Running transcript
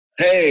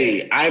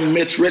Hey, I'm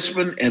Mitch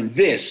Richmond, and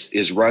this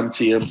is Run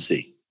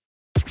TMC.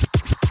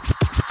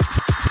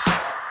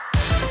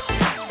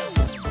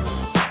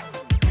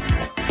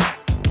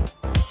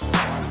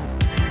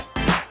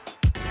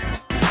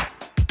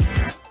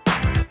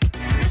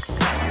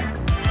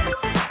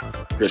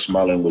 Chris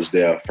Mullin was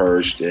there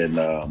first, and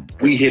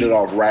we hit it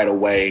off right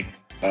away.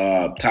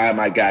 Time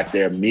I got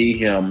there, me,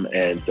 him,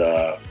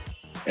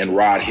 and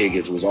Rod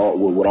Higgins would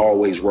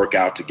always work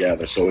out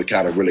together. So it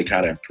really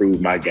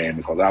improved my game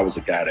because I was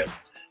a guy that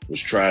was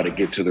trying to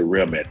get to the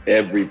rim at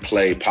every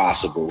play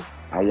possible.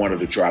 I wanted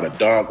to try to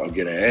dunk or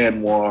get an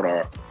and one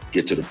or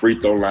get to the free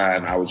throw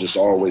line. I was just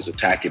always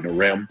attacking the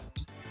rim.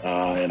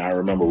 And I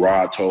remember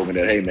Rod told me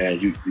that, hey, man,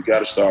 you got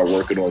to start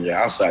working on your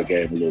outside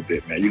game a little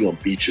bit, man. You're going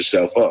to beat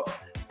yourself up.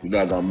 You're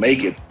not going to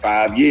make it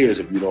 5 years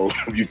if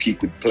you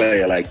keep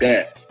playing like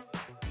that.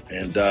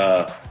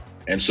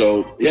 And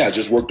so, yeah, I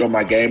just worked on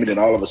my game. And then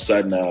all of a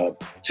sudden,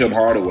 Tim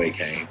Hardaway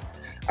came.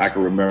 I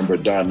can remember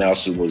Don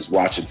Nelson was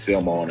watching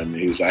film on him.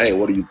 And he was like, hey,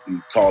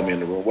 you called me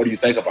in the room. What do you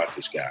think about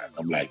this guy? And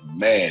I'm like,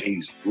 man,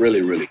 he's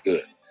really, really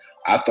good.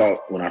 I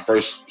thought when I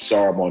first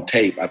saw him on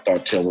tape, I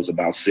thought Tim was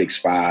about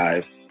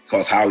 6'5",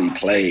 because how he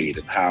played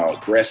and how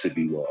aggressive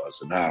he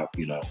was and how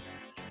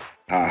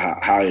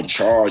in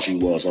charge he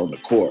was on the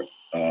court.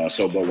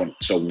 So when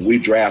we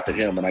drafted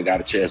him and I got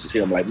a chance to see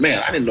him, I'm like,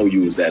 man, I didn't know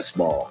you was that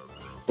small.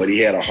 But he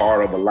had a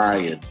heart of a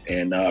lion.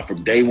 And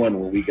from day one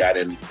when we got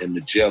in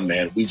the gym,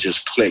 man, we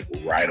just clicked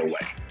right away.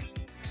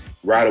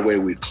 Right away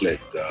we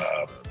clicked.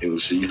 It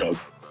was,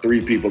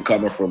 3 people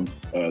coming from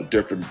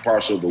different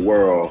parts of the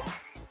world,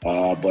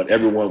 but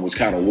everyone was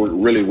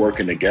really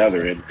working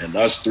together. And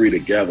us 3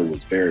 together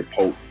was very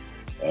potent.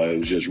 It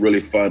was just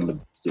really fun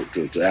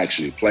to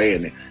actually play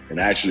and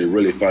actually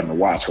really fun to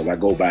watch because I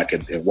go back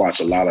and watch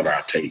a lot of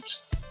our tapes.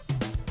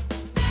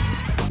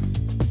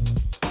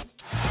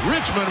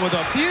 Richmond with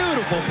a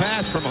beautiful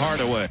pass from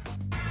Hardaway.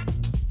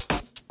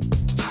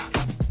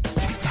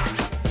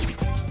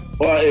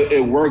 Well,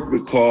 it worked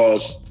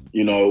because,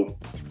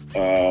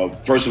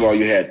 first of all,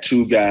 you had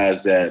 2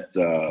 guys that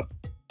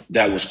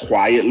was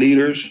quiet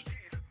leaders,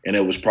 and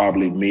it was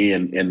probably me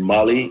and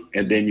Mully.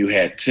 And then you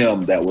had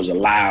Tim that was a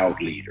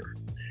loud leader.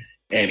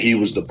 And he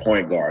was the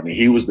point guard. And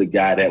he was the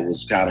guy that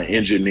was kind of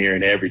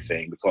engineering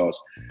everything because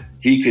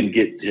he can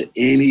get to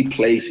any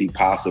place he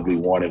possibly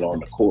wanted on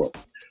the court.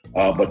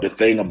 But the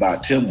thing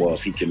about Tim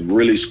was he can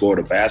really score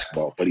the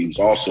basketball, but he was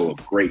also a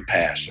great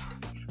passer.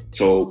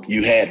 So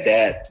you had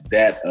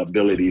that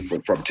ability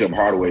from Tim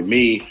Hardaway.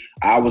 Me,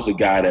 I was a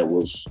guy that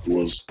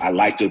was I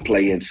like to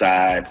play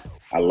inside.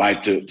 I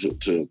like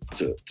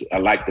I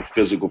like the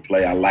physical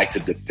play. I like to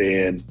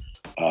defend.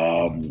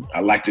 I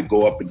like to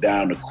go up and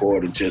down the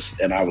court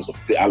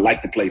I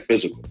like to play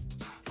physical.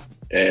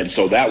 And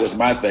so that was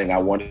my thing. I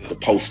wanted to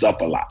post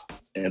up a lot.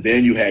 And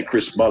then you had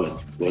Chris Mullin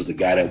was the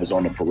guy that was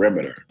on the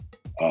perimeter.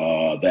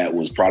 That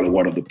was probably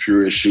one of the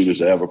purest shooters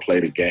that ever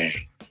played a game.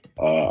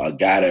 A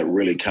guy that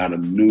really kind of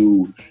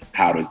knew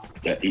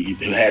he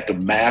had to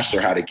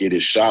master how to get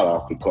his shot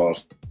off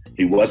because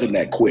he wasn't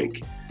that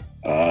quick.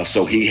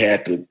 So he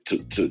had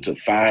to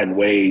find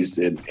ways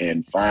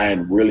and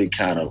find really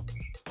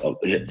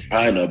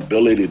find the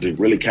ability to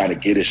really kind of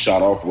get his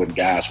shot off when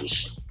guys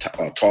was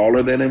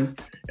taller than him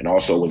and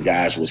also when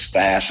guys was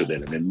faster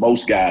than him. And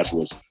most guys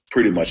was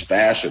pretty much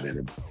faster than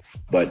him.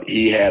 But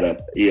he had a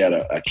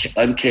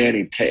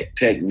uncanny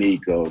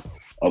technique of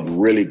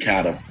really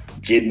kind of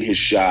getting his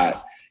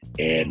shot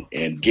and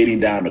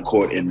getting down the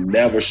court and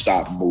never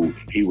stop moving.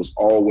 He was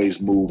always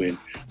moving.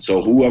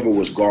 So whoever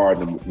was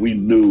guarding him, we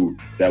knew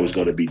that was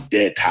going to be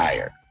dead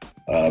tired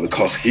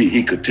because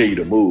he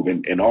continued to move.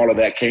 And all of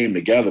that came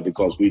together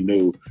because we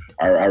knew.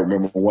 I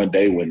remember one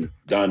day when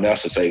Don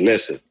Nelson said,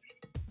 listen,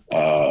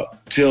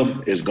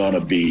 Tim is going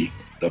to be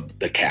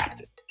the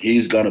captain.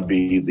 He's going to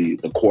be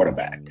the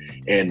quarterback.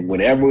 And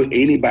whenever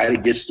anybody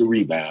gets the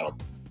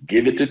rebound,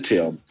 give it to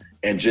Tim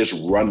and just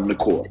run the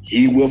court.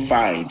 He will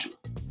find you.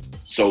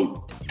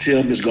 So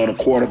Tim is going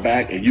to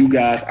quarterback, and you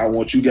guys, I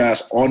want you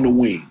guys on the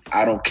wing.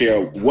 I don't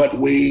care what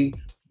wing,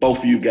 both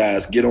of you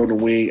guys get on the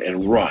wing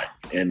and run.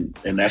 And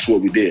that's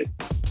what we did.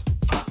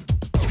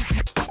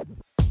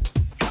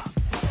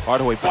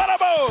 Hardaway. What a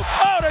move!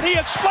 Oh, and he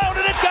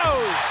exploded and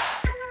goes!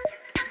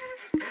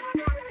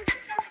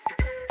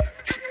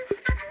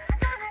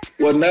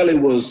 Well, Nelly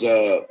was,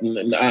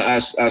 I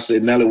say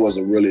Nelly was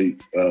a really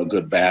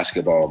good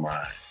basketball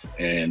mind.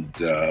 And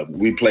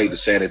we played the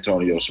San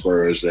Antonio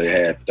Spurs. They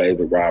had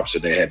David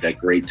Robinson. They had that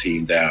great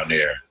team down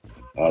there.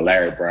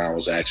 Larry Brown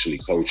was actually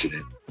coaching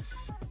it.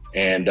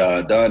 And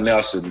Don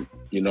Nelson,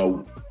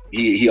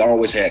 he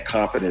always had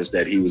confidence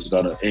that he was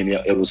going to, and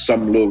it was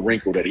some little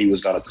wrinkle that he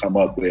was going to come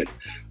up with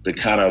to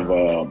kind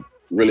of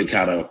really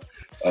kind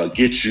of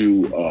get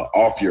you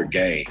off your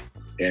game.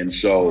 And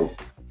so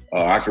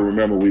I can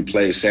remember we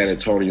played San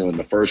Antonio in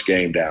the first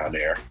game down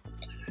there,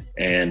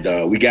 and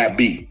we got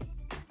beat.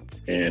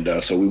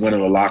 And so we went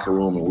in the locker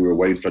room and we were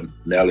waiting for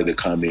Nelly to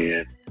come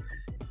in.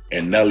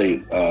 And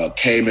Nelly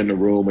came in the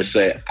room and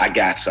said, I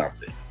got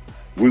something.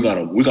 We're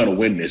gonna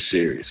win this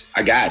series.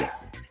 I got it.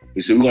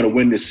 He said, we're going to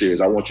win this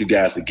series. I want you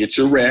guys to get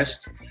your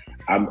rest.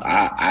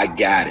 I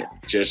got it.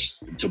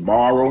 Just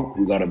tomorrow,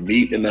 we're going to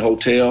meet in the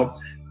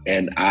hotel,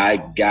 and I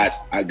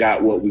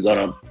got what we're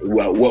gonna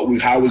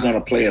how we're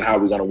gonna play and how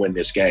we're gonna win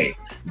this game.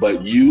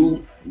 But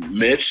you,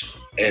 Mitch,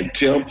 and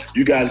Tim,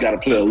 you guys got to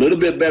play a little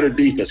bit better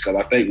defense,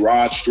 because I think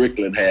Rod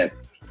Strickland had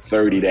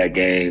 30 that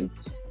game,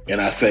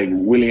 and I think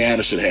Willie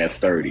Anderson had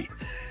 30.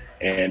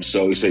 And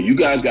so he said, you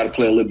guys got to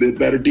play a little bit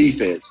better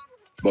defense,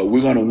 but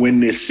we're going to win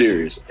this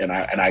series. And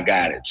I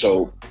got it.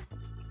 So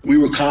we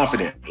were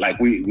confident. Like,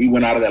 we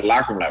went out of that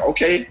locker room like,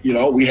 okay,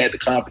 we had the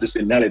confidence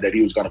in Nelly that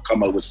he was going to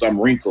come up with some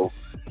wrinkle.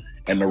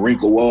 And the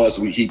wrinkle was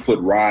he put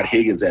Rod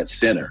Higgins at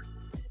center.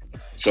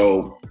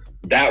 So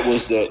that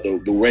was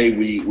the way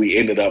we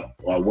ended up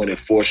winning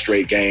 4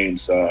 straight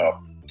games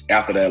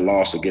after that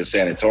loss against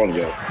San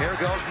Antonio. Here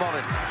goes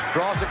Mullen.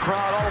 Draws the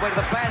crowd all the way to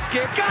the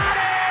basket. Got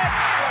it!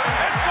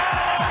 It's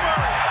all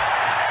over!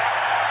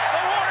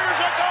 The Warriors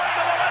are going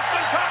to the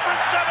Western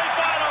Conference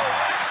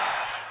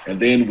semifinals! And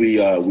then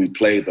we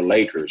played the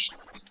Lakers,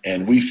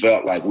 and we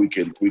felt like we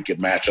could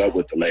match up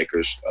with the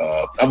Lakers.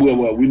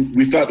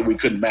 We felt that we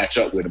couldn't match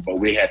up with them, but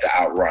we had to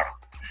outrun them.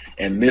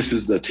 And this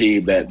is the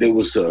team that there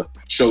was a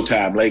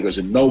Showtime Lakers,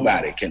 and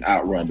nobody can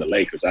outrun the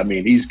Lakers. I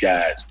mean, these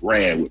guys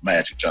ran with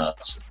Magic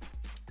Johnson.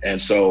 And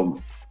so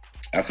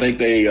I think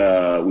they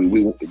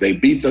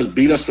beat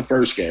us the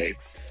first game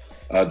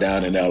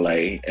down in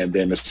L.A. And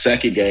then the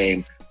second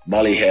game,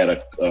 Mully had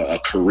a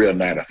career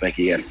night. I think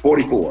he had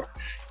 44.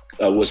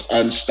 Was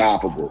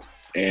unstoppable.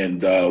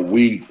 And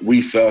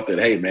we felt that,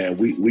 hey, man,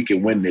 we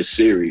can win this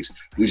series.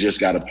 We just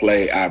got to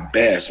play our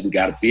best. We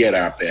got to be at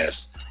our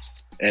best.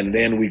 And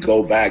then we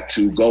go back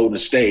to Golden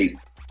State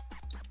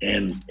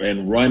and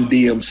Run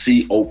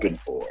DMC open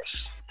for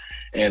us.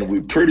 And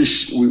we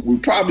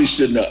probably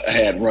shouldn't have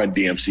had Run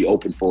DMC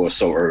open for us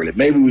so early.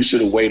 Maybe we should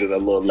have waited a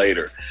little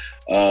later.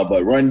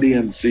 But Run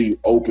DMC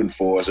opened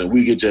for us, and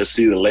we could just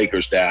see the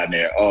Lakers down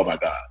there. Oh, my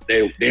God,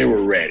 they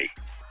were ready.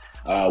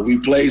 We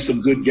played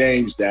some good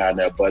games down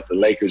there, but the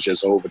Lakers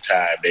just over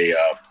time, they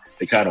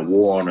kind of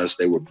wore on us.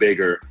 They were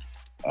bigger.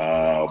 They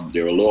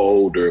were a little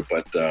older,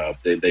 but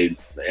they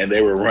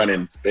were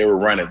running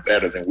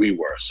better than we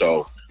were.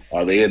 So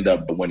they ended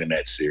up winning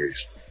that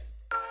series.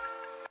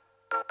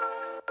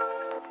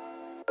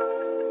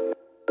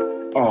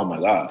 Oh my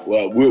God!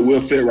 Well,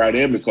 we'll fit right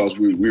in because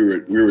we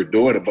were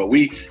doing it, but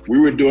we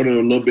were doing it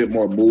a little bit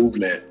more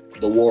movement.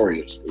 The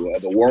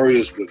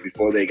Warriors,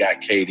 before they got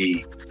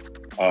KD,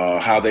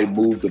 how they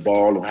moved the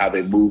ball and how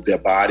they moved their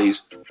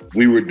bodies,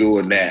 we were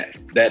doing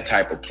that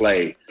type of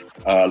play.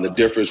 The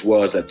difference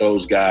was that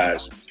those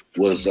guys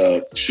was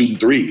shooting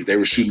threes. They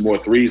were shooting more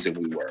threes than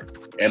we were,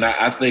 and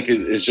I think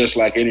it's just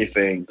like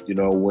anything,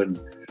 when.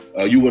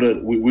 We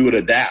would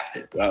adapt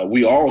it.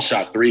 We all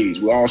shot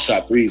threes. We all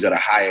shot threes at a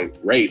high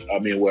rate. I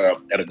mean, we're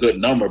at a good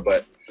number,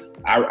 but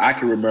I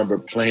can remember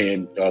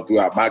playing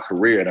throughout my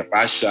career, and if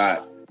I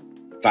shot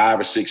 5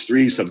 or 6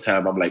 threes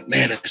sometime, I'm like,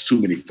 man, that's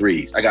too many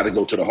threes. I got to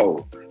go to the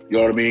hole. You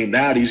know what I mean?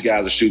 Now these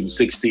guys are shooting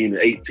 16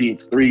 to 18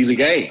 threes a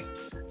game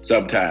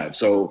sometimes.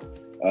 So,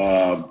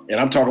 and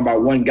I'm talking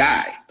about one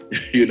guy,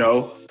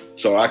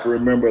 So I can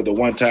remember the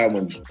one time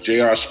when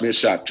J.R. Smith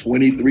shot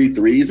 23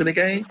 threes in a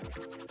game.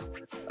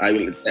 I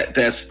mean,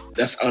 that's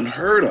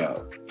unheard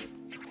of.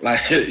 Like,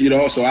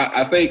 so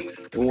I think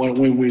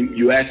when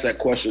you asked that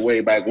question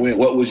way back when,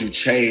 what would you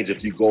change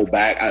if you go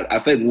back? I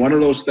think one of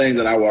those things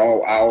that I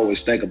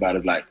always think about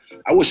is like,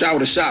 I wish I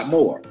would have shot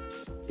more.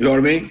 You know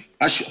what I mean?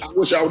 I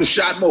wish I would have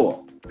shot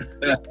more.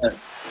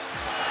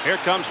 Here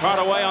comes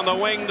Hardaway on the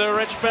wing to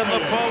Richmond, the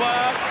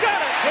pull-up.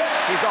 Got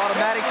it! He's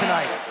automatic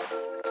tonight.